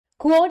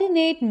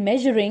Coordinate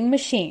measuring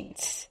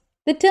machines.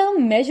 The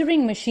term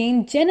measuring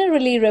machine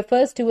generally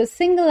refers to a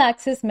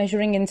single-axis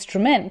measuring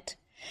instrument.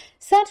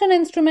 Such an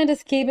instrument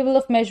is capable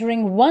of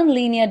measuring one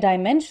linear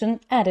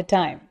dimension at a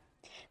time.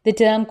 The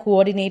term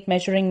coordinate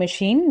measuring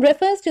machine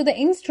refers to the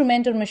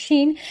instrument or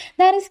machine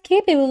that is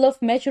capable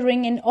of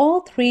measuring in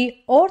all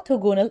three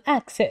orthogonal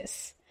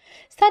axes.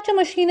 Such a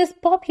machine is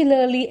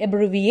popularly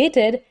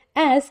abbreviated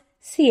as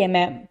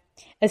CMM.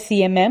 A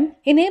CMM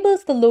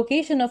enables the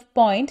location of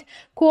point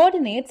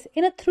coordinates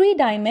in a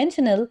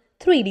three-dimensional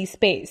 3D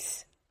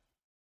space.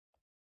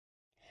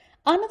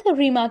 Another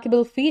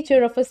remarkable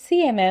feature of a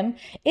CMM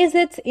is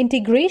its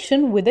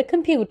integration with a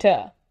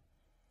computer.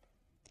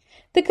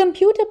 The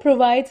computer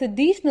provides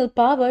additional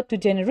power to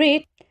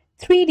generate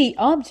 3D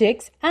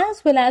objects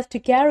as well as to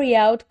carry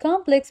out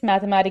complex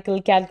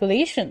mathematical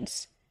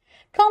calculations.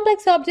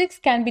 Complex objects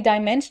can be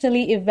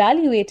dimensionally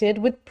evaluated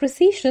with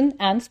precision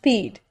and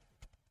speed.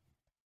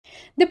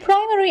 The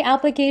primary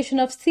application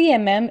of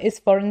CMM is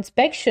for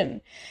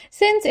inspection.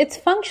 Since its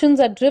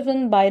functions are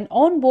driven by an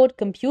onboard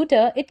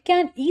computer, it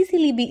can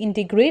easily be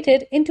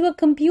integrated into a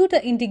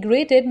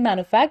computer-integrated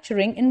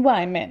manufacturing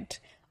environment,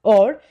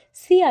 or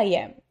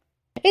CIM.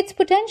 Its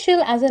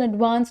potential as an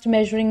advanced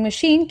measuring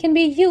machine can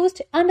be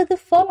used under the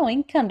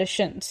following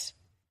conditions.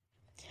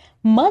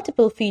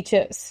 Multiple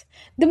features.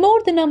 The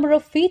more the number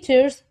of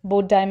features,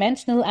 both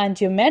dimensional and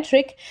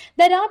geometric,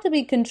 that are to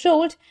be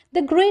controlled,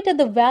 the greater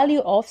the value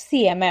of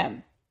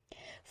CMM.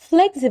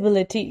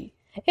 Flexibility.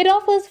 It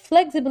offers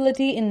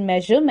flexibility in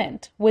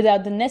measurement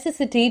without the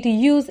necessity to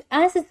use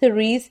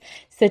accessories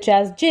such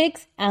as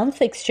jigs and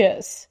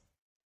fixtures.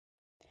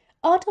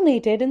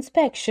 Automated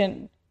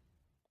inspection.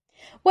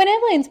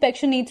 Whenever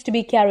inspection needs to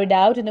be carried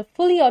out in a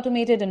fully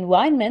automated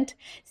environment,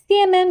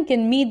 CMM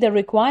can meet the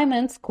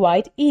requirements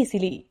quite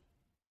easily.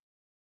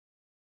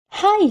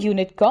 High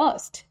unit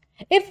cost.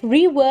 If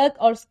rework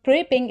or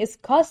scraping is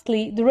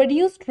costly, the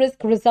reduced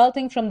risk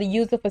resulting from the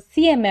use of a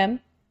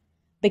CMM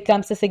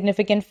becomes a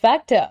significant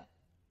factor.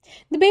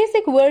 The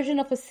basic version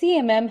of a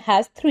CMM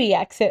has 3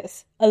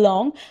 axes,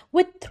 along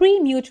with 3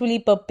 mutually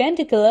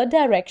perpendicular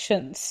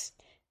directions.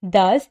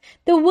 Thus,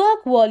 the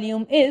work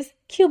volume is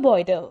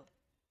cuboidal.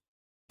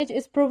 It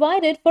is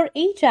provided for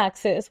each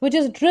axis, which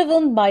is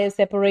driven by a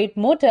separate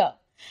motor.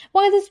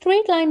 While the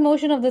straight line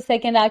motion of the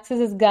second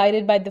axis is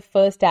guided by the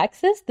first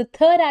axis, the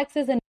third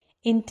axis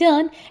in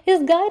turn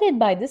is guided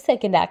by the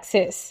second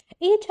axis.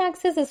 Each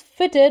axis is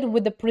fitted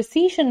with a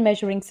precision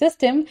measuring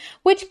system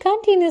which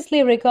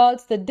continuously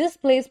records the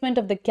displacement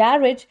of the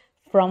carriage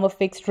from a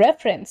fixed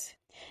reference.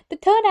 The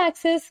third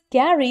axis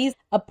carries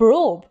a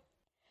probe.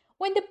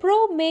 When the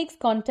probe makes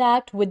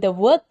contact with the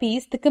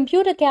workpiece, the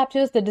computer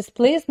captures the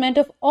displacement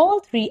of all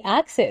 3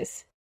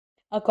 axes.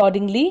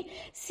 Accordingly,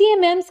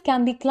 CMMs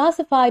can be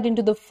classified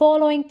into the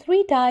following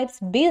 3 types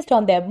based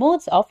on their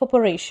modes of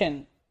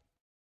operation.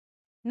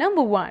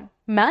 Number 1.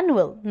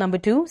 Manual. Number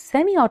 2.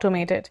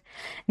 Semi-automated.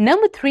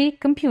 Number 3.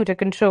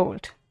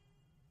 Computer-controlled.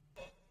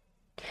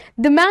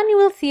 The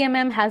manual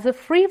CMM has a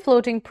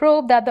free-floating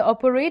probe that the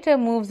operator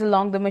moves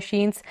along the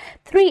machine's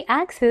 3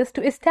 axes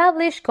to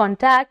establish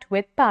contact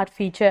with part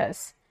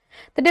features.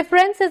 The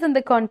differences in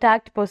the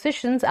contact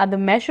positions are the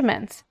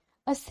measurements.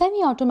 A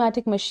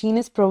semi-automatic machine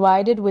is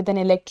provided with an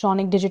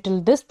electronic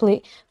digital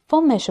display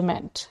for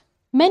measurement.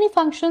 Many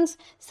functions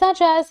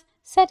such as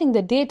setting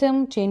the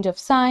datum, change of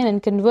sign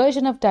and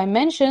conversion of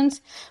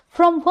dimensions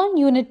from one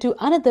unit to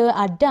another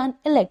are done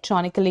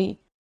electronically.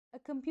 A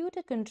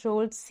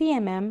computer-controlled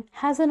CMM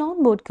has an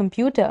onboard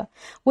computer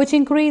which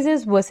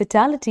increases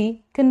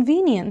versatility,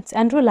 convenience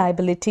and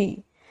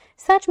reliability.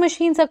 Such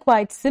machines are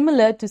quite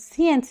similar to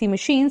CNC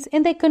machines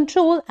in their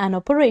control and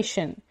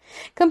operation.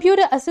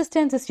 Computer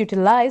assistance is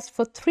utilized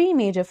for 3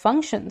 major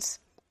functions.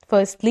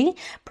 Firstly,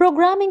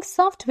 programming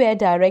software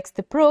directs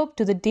the probe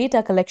to the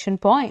data collection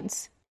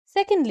points.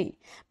 Secondly,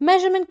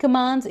 measurement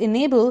commands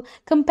enable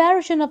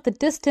comparison of the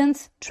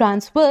distance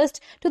transversed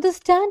to the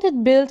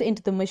standard built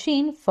into the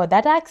machine for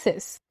that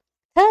axis.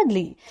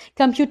 Thirdly,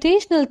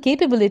 computational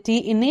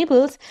capability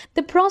enables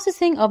the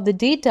processing of the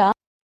data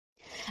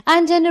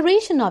and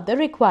generation of the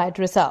required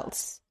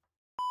results.